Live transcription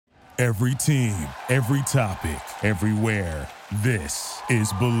Every team, every topic, everywhere. This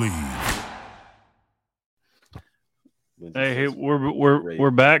is Believe. Hey, we're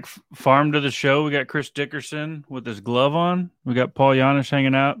back. Farm to the show. We got Chris Dickerson with his glove on. We got Paul Giannis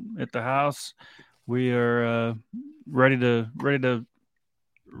hanging out at the house. We are ready to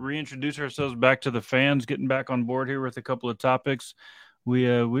reintroduce ourselves back to the fans. Getting back on board here with a couple of topics. We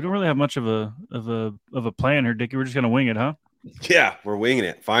don't really have much of a plan here, Dickie. We're just gonna wing it, huh? Yeah, we're winging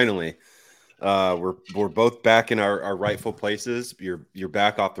it. Finally, we're both back in our rightful places. You're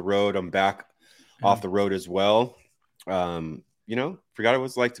back off the road. I'm back off the road as well. Forgot what it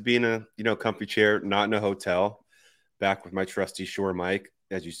was like to be in a comfy chair, not in a hotel. Back with my trusty Shure mic,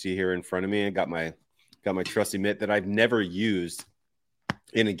 as you see here in front of me. I got my trusty mitt that I've never used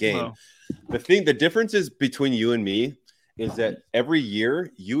in a game. Wow. The difference is between you and me is that every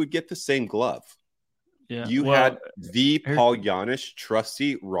year you would get the same glove. Yeah, you had the Paul Giannis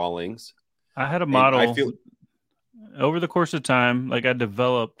trusty Rawlings. I had a model over the course of time. Like I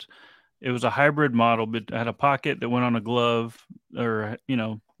developed, it was a hybrid model, but I had a pocket that went on a glove, or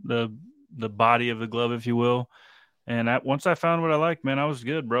the body of the glove, if you will. And once I found what I liked, man, I was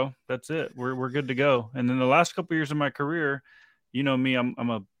good, bro. That's it. We're good to go. And then the last couple of years of my career, you know me, I'm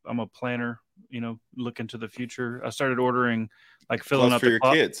a planner. Looking to the future. I started ordering, like filling gloves up for your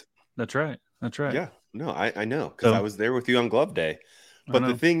kids. That's right. Yeah, no, I know, because I was there with you on glove day. But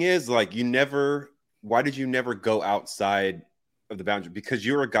the thing is, like, why did you never go outside of the boundary? Because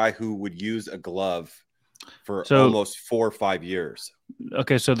you're a guy who would use a glove for almost 4 or 5 years.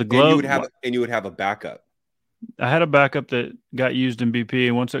 Okay, so the glove, and you would have a backup. I had a backup that got used in BP,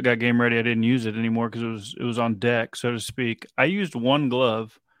 and once it got game ready, I didn't use it anymore because it was on deck, so to speak. I used one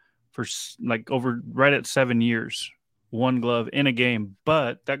glove for like right at 7 years. One glove in a game,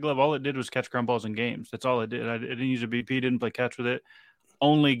 but that glove, all it did was catch ground balls in games. That's all it did. I didn't use a BP, didn't play catch with it.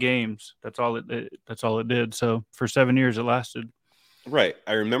 Only games. That's all it did. So for 7 years, it lasted. Right.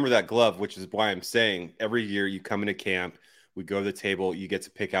 I remember that glove, which is why I'm saying every year you come into camp, we go to the table, you get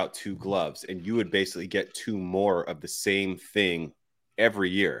to pick out 2 gloves, and you would basically get 2 more of the same thing every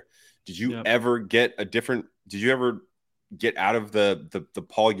year. Did you ever get Did you ever get out of the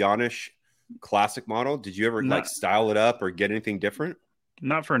Paul Giannis classic model? Did you ever style it up or get anything different?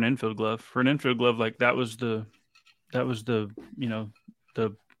 Not for an infield glove. For an infield glove, like that was the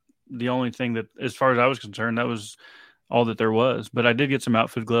only thing that, as far as I was concerned, that was all that there was. But I did get some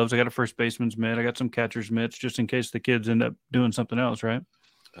outfield gloves. I got a first baseman's mitt. I got some catcher's mitts just in case the kids end up doing something else, right?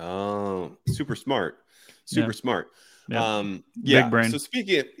 Oh, super smart. Smart. Yeah. Big brain. So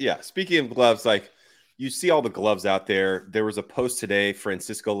speaking of gloves, like, you see all the gloves out there. There was a post today,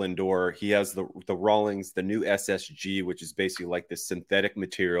 Francisco Lindor. He has the Rawlings, the new SSG, which is basically like this synthetic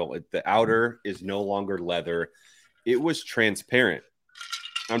material. The outer is no longer leather. It was transparent.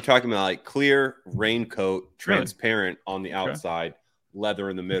 I'm talking about like clear raincoat, transparent on the outside,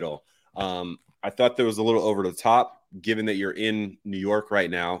 leather in the middle. I thought that was a little over the top, given that you're in New York right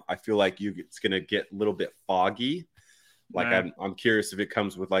now. I feel like it's going to get a little bit foggy. Like, I'm curious if it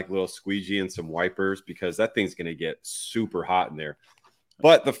comes with like little squeegee and some wipers, because that thing's going to get super hot in there.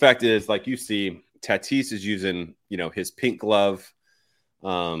 But the fact is, like, you see, Tatis is using, his pink glove,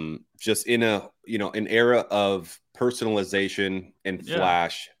 just in an era of personalization and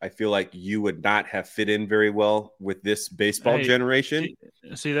flash. I feel like you would not have fit in very well with this baseball generation.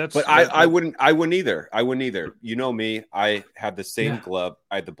 See, I wouldn't either. You know me, I had the same glove.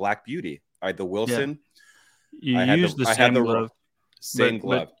 I had the Black Beauty. I had the Wilson. Yeah. You used the same glove. Same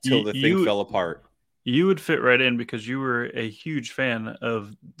glove till the thing fell apart. You would fit right in because you were a huge fan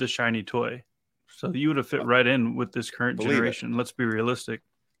of the shiny toy. So you would have fit right in with this current generation. Let's be realistic.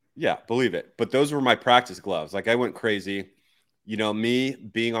 Yeah, believe it. But those were my practice gloves. Like, I went crazy. Me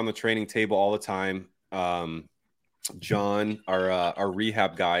being on the training table all the time. John, our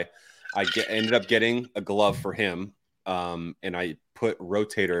rehab guy, ended up getting a glove for him. And I put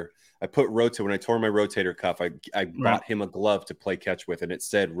rotator when I tore my rotator cuff. I bought him a glove to play catch with, and it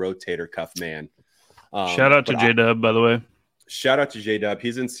said rotator cuff man. Shout out to J-Dub, by the way. Shout out to J-Dub.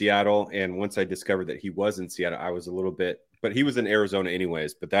 He's in Seattle, and once I discovered that he was in Seattle, I was a little bit, but he was in Arizona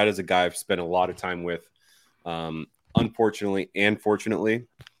anyways. But that is a guy I've spent a lot of time with, unfortunately and fortunately.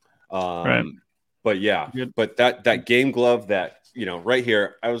 But yeah, but that game glove that, right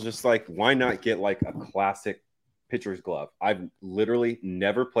here, I was just like, why not get like a classic pitcher's glove? I've literally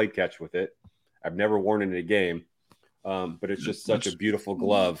never played catch with it. I've never worn it in a game. But it's just such a beautiful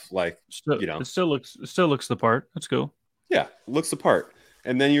glove. Like, it still looks the part. Let's go. Yeah, looks the part.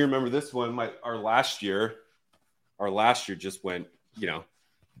 And then you remember this one, our last year just went, a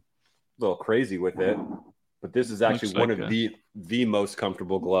little crazy with it. But this is actually one of the most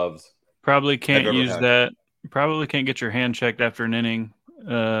comfortable gloves. Probably can't use that. Probably can't get your hand checked after an inning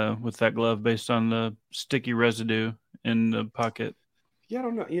with that glove based on the sticky residue in the pocket. Yeah, I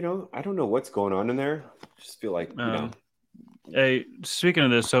don't know. I don't know what's going on in there. I just feel like, Hey, speaking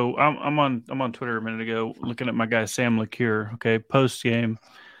of this, so I'm on Twitter a minute ago looking at my guy Sam LeCure, okay, post game,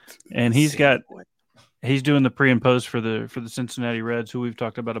 and he's doing the pre and post for the Cincinnati Reds, who we've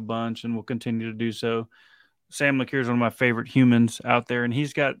talked about a bunch and will continue to do so. Sam LeCure is one of my favorite humans out there, and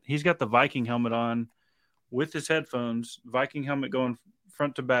he's got the Viking helmet on with his headphones, Viking helmet going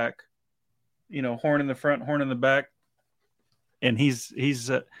front to back, horn in the front, horn in the back, and he's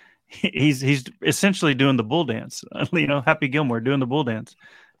essentially doing the bull dance. Happy Gilmore doing the bull dance.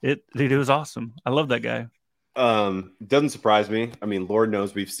 It was awesome. I love that guy. Doesn't surprise me. I mean, Lord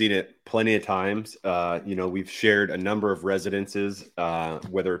knows we've seen it plenty of times. We've shared a number of residences,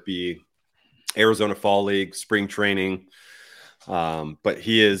 whether it be Arizona Fall League, spring training. But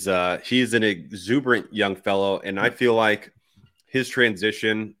he's an exuberant young fellow, and I feel like his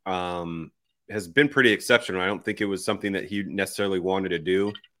transition has been pretty exceptional. I don't think it was something that he necessarily wanted to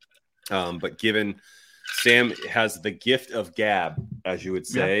do. But given Sam has the gift of gab, as you would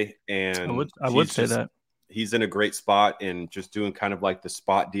say, and I would say that he's in a great spot and just doing kind of like the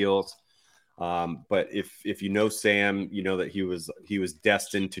spot deals. But if you know Sam, you know that he was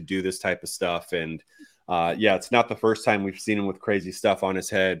destined to do this type of stuff. And it's not the first time we've seen him with crazy stuff on his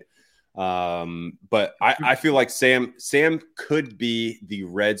head. But I feel like Sam could be the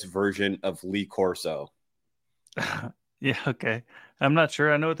Reds version of Lee Corso. Yeah, okay. I'm not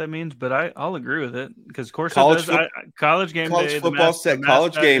sure I know what that means, but I'll agree with it because Corso college game day, football set,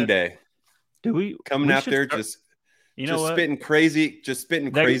 college game day. Do we coming out there just spitting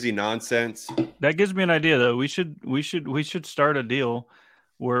crazy nonsense? That gives me an idea though. We should start a deal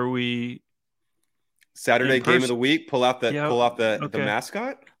where we Saturday game of the week pull out the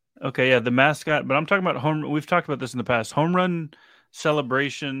mascot. Okay, yeah, the mascot. But I'm talking about we've talked about this in the past. Home run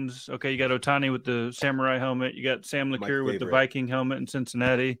celebrations. Okay, you got Ohtani with the samurai helmet. You got Sam LeCure with the Viking helmet in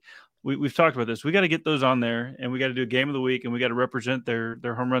Cincinnati. We've talked about this. We got to get those on there, and we got to do a game of the week, and we got to represent their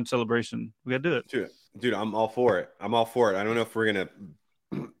home run celebration. We got to do it. Dude, I'm all for it. I don't know if we're gonna.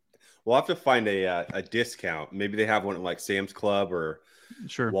 We'll have to find a discount. Maybe they have one at like Sam's Club or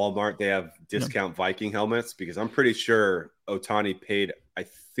Walmart. They have discount Viking helmets because I'm pretty sure Ohtani paid. I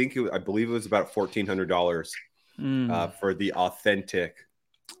believe it was about $1,400 for the authentic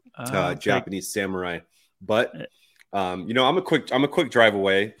Japanese samurai. But I'm a quick drive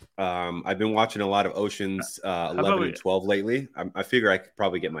away. I've been watching a lot of Oceans 11 and 12 lately. I figure I could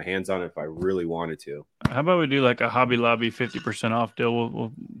probably get my hands on it if I really wanted to. How about we do like a Hobby Lobby 50% off deal?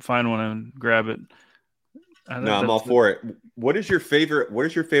 We'll find one and grab it. No, I'm all for it. What is your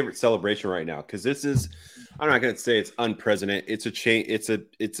favorite celebration right now? Because this is, I'm not going to say it's unprecedented. It's a change. It's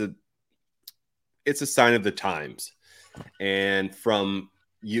a sign of the times. And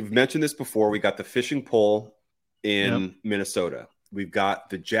you've mentioned this before. We got the fishing pole in Minnesota. We've got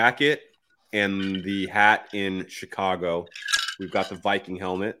the jacket and the hat in Chicago. We've got the Viking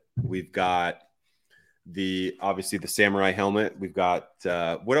helmet. We've got obviously the samurai helmet. We've got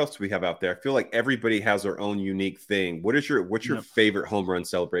what else do we have out there? I feel like everybody has their own unique thing. What's your favorite home run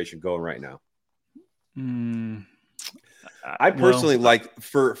celebration going right now? I personally like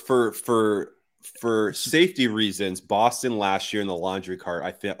for safety reasons, Boston last year in the laundry cart,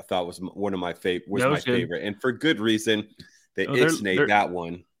 I thought was one of my favorite, and for good reason. They ixnayed that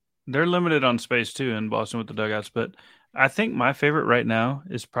one. They're limited on space too in Boston with the dugouts, but I think my favorite right now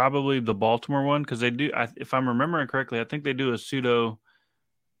is probably the Baltimore one because they do. If I'm remembering correctly, I think they do a pseudo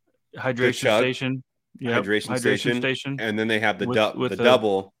hydration station. Yep, hydration station, and then they have the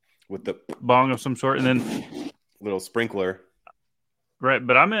double with the bong of some sort, and then little sprinkler. Right,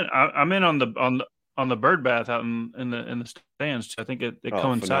 but I'm in on the bird bath out in the stands. I think it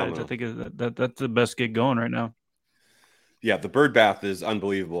coincides. Phenomenal. I think that's the best gig going right now. Yeah, the bird bath is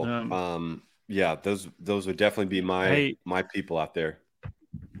unbelievable. Those would definitely be my people out there.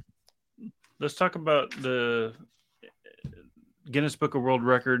 Let's talk about the Guinness Book of World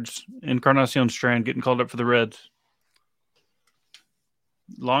Records. Encarnacion Strand getting called up for the Reds.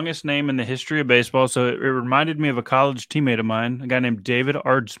 Longest name in the history of baseball. So it reminded me of a college teammate of mine, a guy named David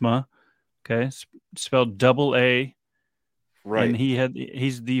Ardsma. Okay, spelled double A. Right. And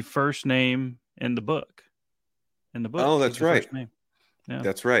he's the first name in the book. Oh, that's right. Yeah.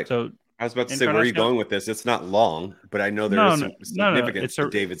 That's right. So I was about to say, where are you going with this? It's not long, but I know there is some significance to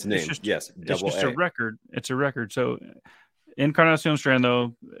David's name. Double A. It's just a record. It's a record. So Encarnacion Strand,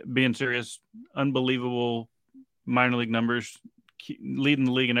 though, being serious, unbelievable minor league numbers, leading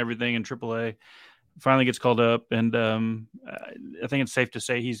the league and everything in AAA. finally gets called up, and I think it's safe to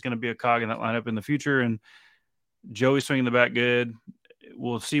say he's going to be a cog in that lineup in the future. And Joey's swinging the bat good.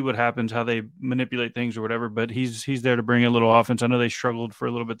 We'll see what happens, how they manipulate things or whatever. But he's there to bring a little offense. I know they struggled for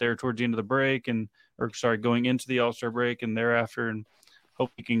a little bit there towards the end of the break, going into the All-Star break and thereafter, and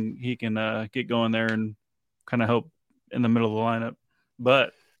hope he can get going there and kind of help in the middle of the lineup.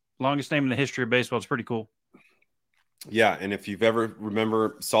 But longest name in the history of baseball. It's pretty cool. Yeah, and if you've ever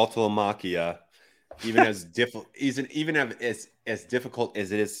remember Saltalamacchia, even as difficult as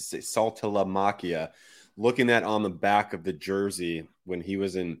it is to say Saltalamacchia, looking at on the back of the jersey when he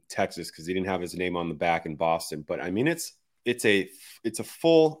was in Texas, because he didn't have his name on the back in Boston. But I mean, it's a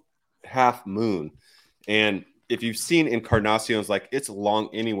full half moon, and if you've seen Encarnacion's, like, it's long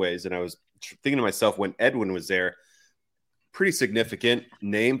anyways. And I was thinking to myself when Edwin was there, pretty significant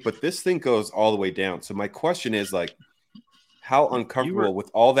name, but this thing goes all the way down. So my question is, like, how uncomfortable with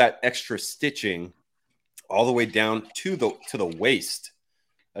all that extra stitching all the way down to the waist,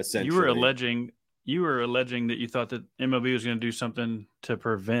 essentially. You were alleging that you thought that MLB was going to do something to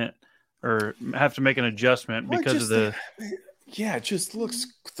prevent or have to make an adjustment because of the yeah, it just looks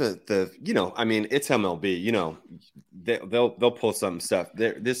I mean, it's MLB, they'll pull some stuff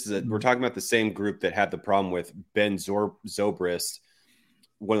there. We're talking about the same group that had the problem with Ben Zobrist,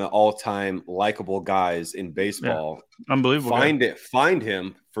 one of the all-time likable guys in baseball. Yeah. Unbelievable. Find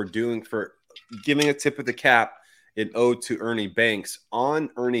him for giving a tip of the cap in ode to Ernie Banks on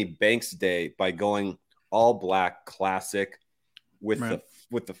Ernie Banks Day by going all black classic with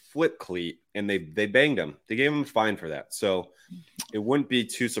the flip cleat, and they banged him. They gave him a fine for that. So it wouldn't be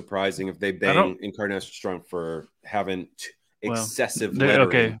too surprising if they bang Encarnacion Strong for having excessive lettering.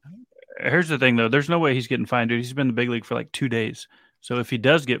 Okay. Here's the thing, though. There's no way he's getting fined, dude. He's been in the big league for like 2 days. So if he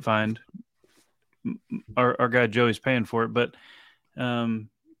does get fined, our guy Joey's paying for it. But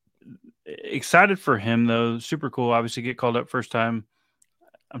excited for him, though. Super cool. Obviously, get called up first time.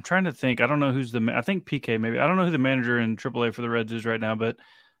 I'm trying to think. I don't know who's I think PK maybe. I don't know who the manager in AAA for the Reds is right now, but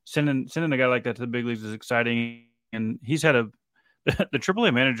sending a guy like that to the big leagues is exciting. And he's had the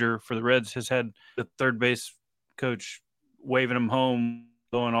AAA manager for the Reds has had the third base coach waving him home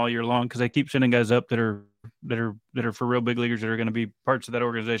going all year long because they keep sending guys up that are for real big leaguers that are going to be parts of that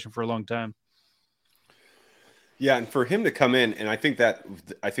organization for a long time. Yeah, and for him to come in, and I think that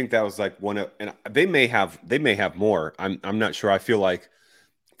was like one of, and they may have more. I'm not sure. I feel like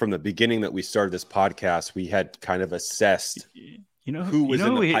from the beginning that we started this podcast, we had kind of assessed who was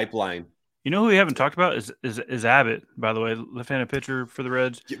in the pipeline. You know who we haven't talked about is Abbott, by the way, left-handed pitcher for the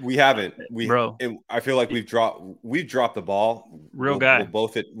Reds. We haven't, and I feel like we've dropped the ball. Guy.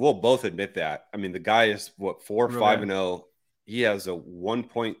 We'll both admit that. I mean, the guy is 4-5-0. He has a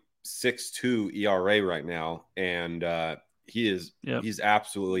 1.62 ERA right now, and he's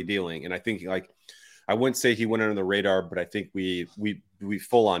absolutely dealing. And I think, like, I wouldn't say he went under the radar, but I think we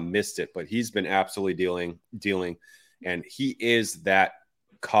full on missed it. But he's been absolutely dealing, and he is that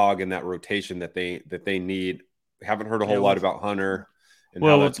cog in that rotation that they need. Haven't heard a whole lot about Hunter and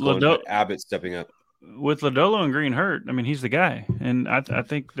how that's going. Abbott stepping up with Lodolo and Green hurt. I mean, he's the guy, and I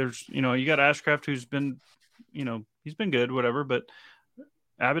think there's you got Ashcraft who's been he's been good, whatever, but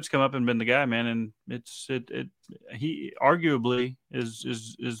Abbott's come up and been the guy, man, and he arguably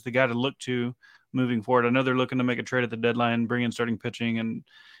is the guy to look to moving forward. I know they're looking to make a trade at the deadline, bring in starting pitching, and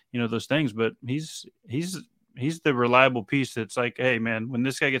those things, but he's the reliable piece that's like, hey, man, when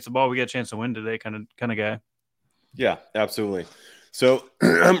this guy gets the ball, we got a chance to win today kind of guy. Yeah, absolutely. So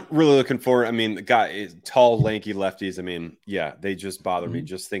I'm really looking forward. I mean, the guy is tall, lanky lefties. I mean, yeah, they just bother me.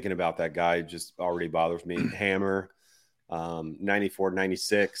 Just thinking about that guy just already bothers me. Hammer, 94,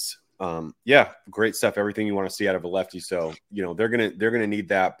 96. Yeah, great stuff. Everything you want to see out of a lefty. So, they're gonna need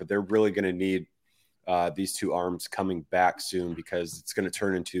that, but they're really gonna need these two arms coming back soon, because it's gonna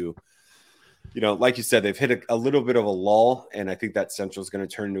turn into, like you said, they've hit a little bit of a lull, and I think that Central is going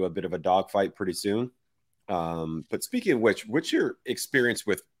to turn into a bit of a dogfight pretty soon. But speaking of which, what's your experience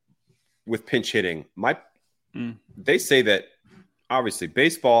with pinch hitting? They say that obviously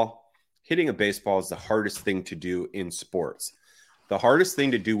hitting a baseball is the hardest thing to do in sports. The hardest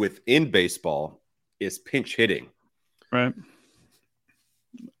thing to do within baseball is pinch hitting. Right.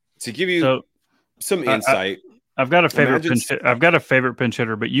 To give you some insight. I've got a favorite pinch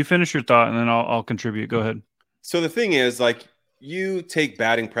hitter, but you finish your thought and then I'll contribute. Go ahead. So the thing is, like, you take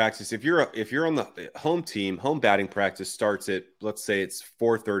batting practice. If you're on the home team, home batting practice starts at, let's say it's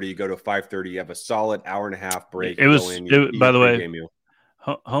 4:30, you go to 5:30, you have a solid hour and a half break. By the way,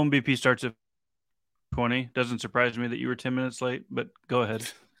 home BP starts at 20. Doesn't surprise me that you were 10 minutes late, but go ahead.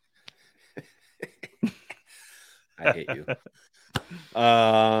 I hate you.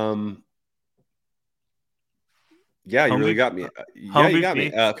 Yeah, you Home really BP, got me. home You got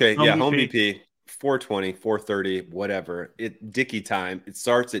me. BP, Okay, home yeah, home BP. BP, 420, 430, whatever. Dicky time. It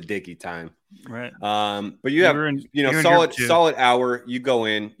starts at Dicky time. Right. But you have You're in solid hour. You go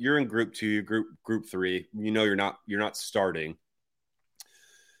in. You're in group 2, group 3. You're not starting.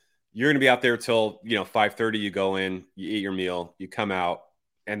 You're going to be out there till 5:30. You go in. You eat your meal. You come out.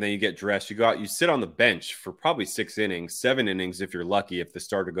 And then you get dressed. You go out, you sit on the bench for probably 6 innings, 7 innings if you're lucky, if the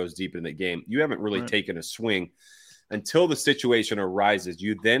starter goes deep in the game. You haven't really taken a swing until the situation arises.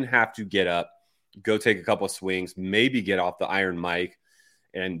 You then have to get up, go take a couple of swings, maybe get off the iron mic.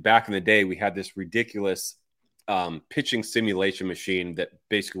 And back in the day, we had this ridiculous pitching simulation machine that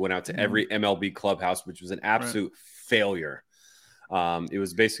basically went out to every MLB clubhouse, which was an absolute failure. It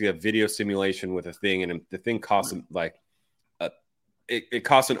was basically a video simulation with a thing, and the thing cost like it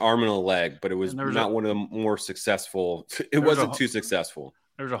cost an arm and a leg, but it was not one of the more successful. It wasn't too successful.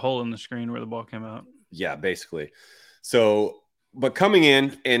 There was a hole in the screen where the ball came out. Yeah, basically. So, but coming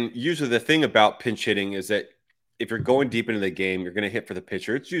in, and usually the thing about pinch hitting is that if you're going deep into the game, you're going to hit for the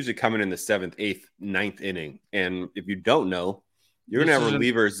pitcher. It's usually coming in the 7th, 8th, 9th inning. And if you don't know, you're going to have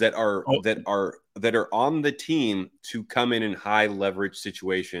relievers that are on the team to come in high leverage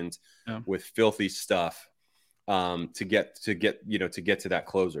situations with filthy stuff. To get to that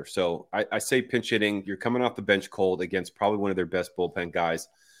closer. So I say pinch hitting, you're coming off the bench cold against probably one of their best bullpen guys.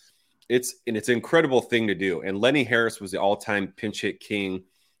 It's an incredible thing to do. And Lenny Harris was the all-time pinch hit king.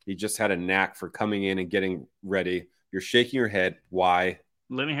 He just had a knack for coming in and getting ready. You're shaking your head. Why?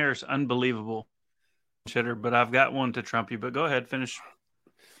 Lenny Harris, unbelievable pinch hitter, but I've got one to trump you, but go ahead, finish.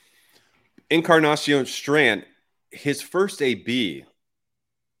 Encarnacion Strand, his first AB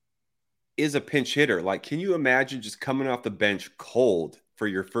is a pinch hitter. Like, can you imagine just coming off the bench cold for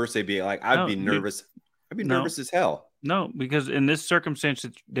your first AB? Like, I'd be nervous. I'd be nervous as hell. No, because in this circumstance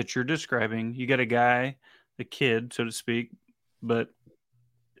that you're describing, you got a guy, a kid, so to speak, but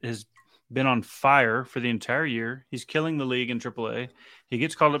has been on fire for the entire year. He's killing the league in AAA. He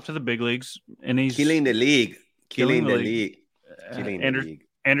gets called up to the big leagues, and he's killing the league.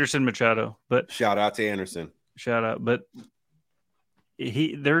 Anderson Machado, but shout out to Anderson. Shout out, but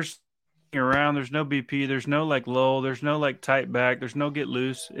there's around. There's no BP. There's no like lull. There's no like tight back. There's no get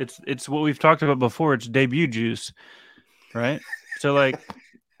loose. It's what we've talked about before. It's debut juice, right? So like,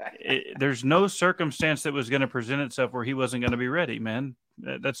 there's no circumstance that was going to present itself where he wasn't going to be ready, man.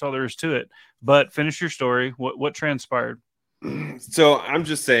 That's all there is to it. But finish your story. What transpired? So I'm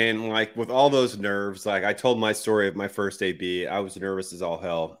just saying, like, with all those nerves, like I told my story of my first AB, I was nervous as all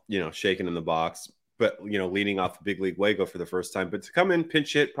hell, shaking in the box. But, leading off the big league Wago for the first time. But to come in,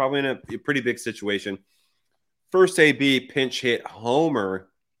 pinch hit, probably in a pretty big situation. First AB, pinch hit, homer,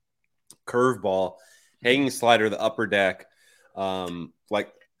 curveball, hanging slider, the upper deck.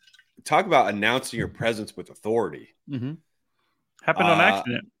 Like, talk about announcing your presence with authority. Mm-hmm. Happened on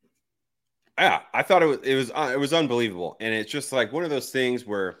accident. Yeah, I thought it was unbelievable. And it's just like one of those things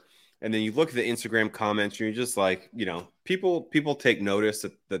where, and then you look at the Instagram comments, and you're just like, people take notice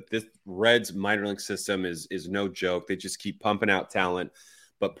that this Reds minor league system is no joke. They just keep pumping out talent.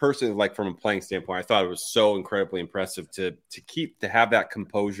 But personally, like from a playing standpoint, I thought it was so incredibly impressive to have that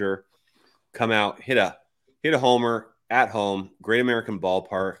composure, come out, hit a homer at home, Great American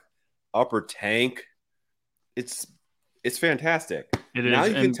Ballpark, upper tank. It's fantastic. Now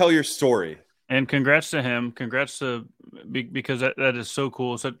you can tell your story. And congrats to him. Congrats to because that is so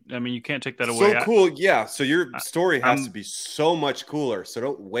cool. So I mean, you can't take that away. So cool, yeah. So your story has to be so much cooler. So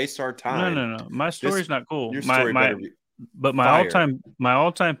don't waste our time. No. My story's not cool. Your story better be my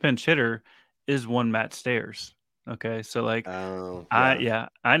all-time pinch hitter is one Matt Stairs. Okay, so like,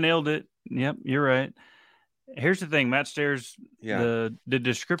 I nailed it. Yep, you're right. Here's the thing, Matt Stairs. Yeah. The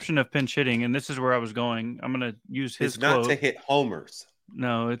description of pinch hitting, and this is where I was going. I'm going to use his quote. It's not to hit homers.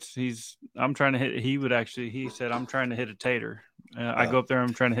 No, I'm trying to hit. He said, I'm trying to hit a tater. I go up there,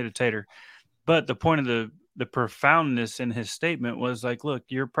 I'm trying to hit a tater. But the point of the profoundness in his statement was like, look,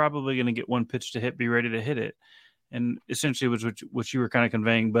 you're probably going to get one pitch to hit, be ready to hit it. And essentially was what you were kind of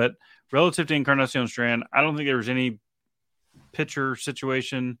conveying. But relative to Encarnacion Strand, I don't think there was any pitcher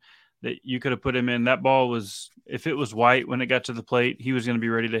situation that you could have put him in. That ball was, if it was white when it got to the plate, he was going to be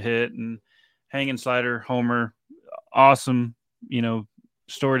ready to hit. And hanging slider, homer, awesome,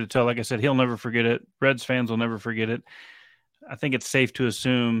 story to tell. Like I said, he'll never forget it. Reds fans will never forget it. I think it's safe to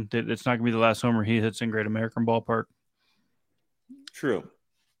assume that it's not going to be the last homer he hits in Great American Ballpark. True.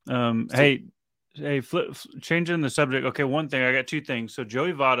 Hey, changing the subject. Okay, one thing. I got two things. So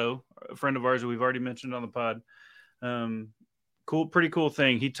Joey Votto, a friend of ours that we've already mentioned on the pod, pretty cool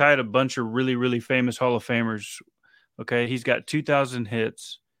thing. He tied a bunch of really, really famous Hall of Famers. Okay, he's got 2,000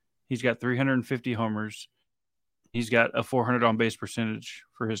 hits. He's got 350 homers. He's got a 400 on base percentage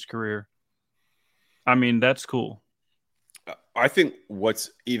for his career. I mean, that's cool. I think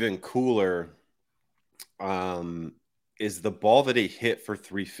what's even cooler is the ball that he hit for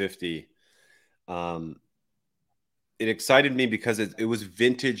 350. It excited me because it was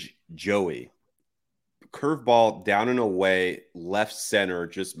vintage Joey. Curveball down and away, left center,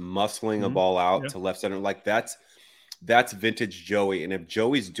 just muscling a ball out to left center. Like that's vintage Joey. And if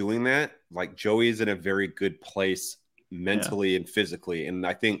Joey's doing that, like Joey's in a very good place mentally and physically. And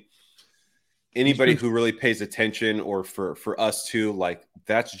I think anybody who really pays attention, or for us too, like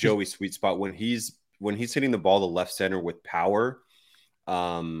that's Joey's sweet spot when he's hitting the ball to left center with power.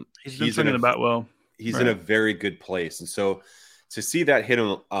 He's in about well. He's in a very good place. And so to see that hit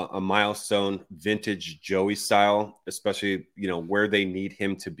a milestone, vintage Joey style, especially, where they need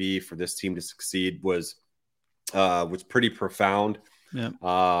him to be for this team to succeed was pretty profound. Yeah.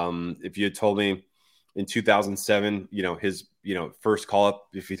 If you had told me in 2007, his, first call up,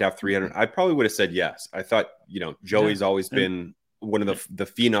 if he'd have 300, I probably would have said yes. I thought, Joey's always been one of the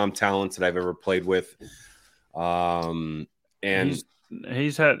phenom talents that I've ever played with. And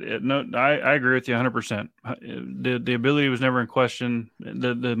he's had no. I agree with you 100%. The ability was never in question.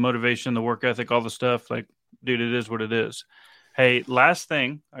 The motivation, the work ethic, all the stuff. Like, dude, it is what it is. Hey, last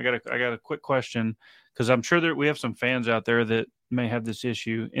thing, I got a quick question, because I'm sure that we have some fans out there that may have this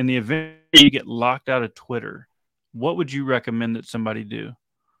issue. In the event you get locked out of Twitter, what would you recommend that somebody do?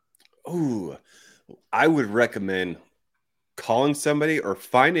 Ooh, I would recommend calling somebody or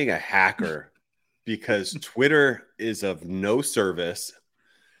finding a hacker. Because Twitter is of no service.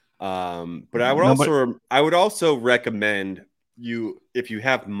 But I would also recommend you, if you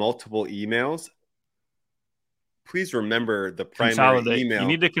have multiple emails, please remember the primary email. You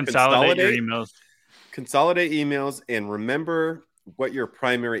need to consolidate your emails. Consolidate emails and remember what your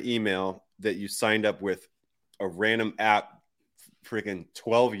primary email that you signed up with a random app freaking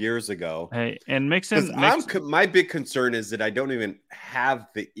 12 years ago. Hey, and my big concern is that I don't even have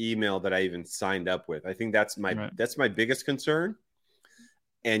the email that I even signed up with. I think that's my biggest concern.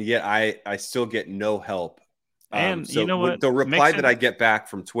 And yet I still get no help. And so you know what? The reply that I get back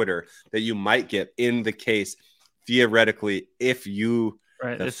from Twitter that you might get in the case, theoretically, if you,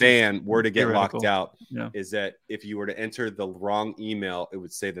 the fan, were to get locked out, is that if you were to enter the wrong email, it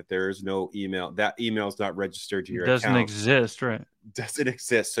would say that there is no email. That email is not registered to your account. Doesn't exist, right? Doesn't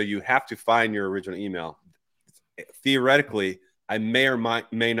exist. So you have to find your original email. Theoretically, I may or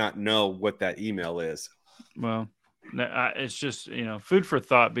may not know what that email is. Well, it's just, food for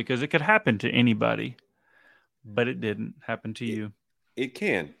thought, because it could happen to anybody, but it didn't happen to you. It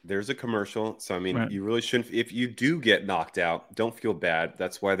can. There's a commercial. So, I mean, you really shouldn't. If you do get knocked out, don't feel bad.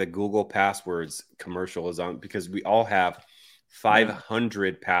 That's why the Google passwords commercial is on, because we all have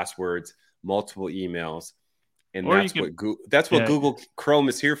 500 passwords, multiple emails. And that's what Google Chrome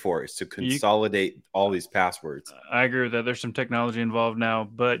is here for, is to consolidate all these passwords. I agree with that. There's some technology involved now,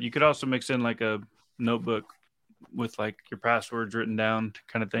 but you could also mix in like a notebook with like your passwords written down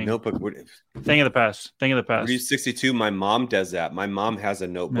kind of thing. Notebook. Thing of the past. 62. My mom does that. My mom has a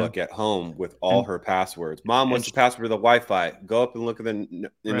notebook at home with all her passwords. Mom, what's the password of the Wi-Fi? Go up and look in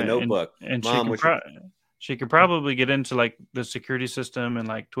the notebook. And Mom, she could probably get into like the security system and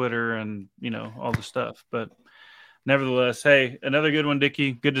like Twitter and, all the stuff. But nevertheless, hey, another good one,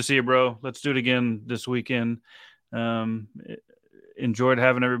 Dickie. Good to see you, bro. Let's do it again this weekend. Enjoyed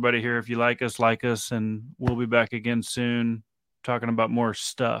having everybody here. If you like us, and we'll be back again soon talking about more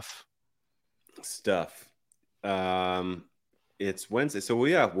stuff. It's Wednesday. So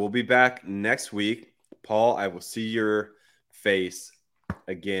we'll be back next week. Paul, I will see your face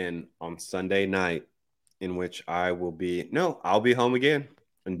again on Sunday night, in which I'll be home again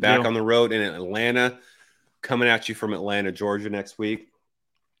and back on the road in Atlanta, coming at you from Atlanta, Georgia next week.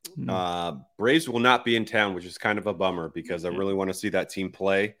 Braves will not be in town, which is kind of a bummer, because I really want to see that team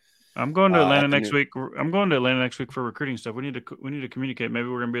play. I'm going to Atlanta next week. I'm going to Atlanta next week for recruiting stuff. We need to communicate. Maybe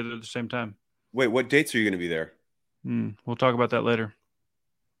we're going to be there at the same time. Wait, what dates are you going to be there? We'll talk about that later.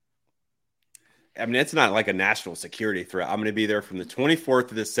 I mean, it's not like a national security threat. I'm going to be there from the 24th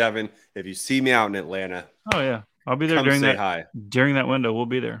to the 7th. If you see me out in Atlanta, I'll be there during that window. We'll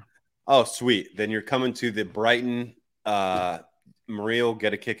be there. Oh, sweet. Then you're coming to the Brighton. Maria will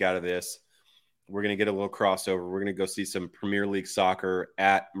get a kick out of this. We're going to get a little crossover. We're going to go see some Premier League soccer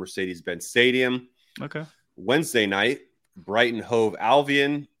at Mercedes-Benz Stadium. Okay. Wednesday night, Brighton Hove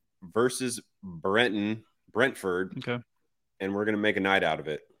Albion versus Brentford. Okay. And we're going to make a night out of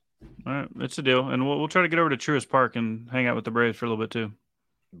it. All right. It's a deal. And we'll try to get over to Truist Park and hang out with the Braves for a little bit too.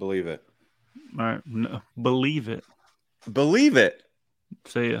 Believe it. All right. No, believe it. Believe it.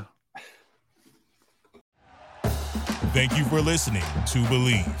 See ya. Thank you for listening to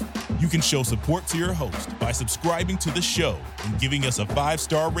Believe. You can show support to your host by subscribing to the show and giving us a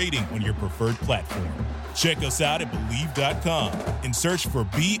 5-star rating on your preferred platform. Check us out at Believe.com and search for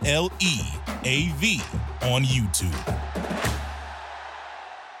BLEAV on YouTube.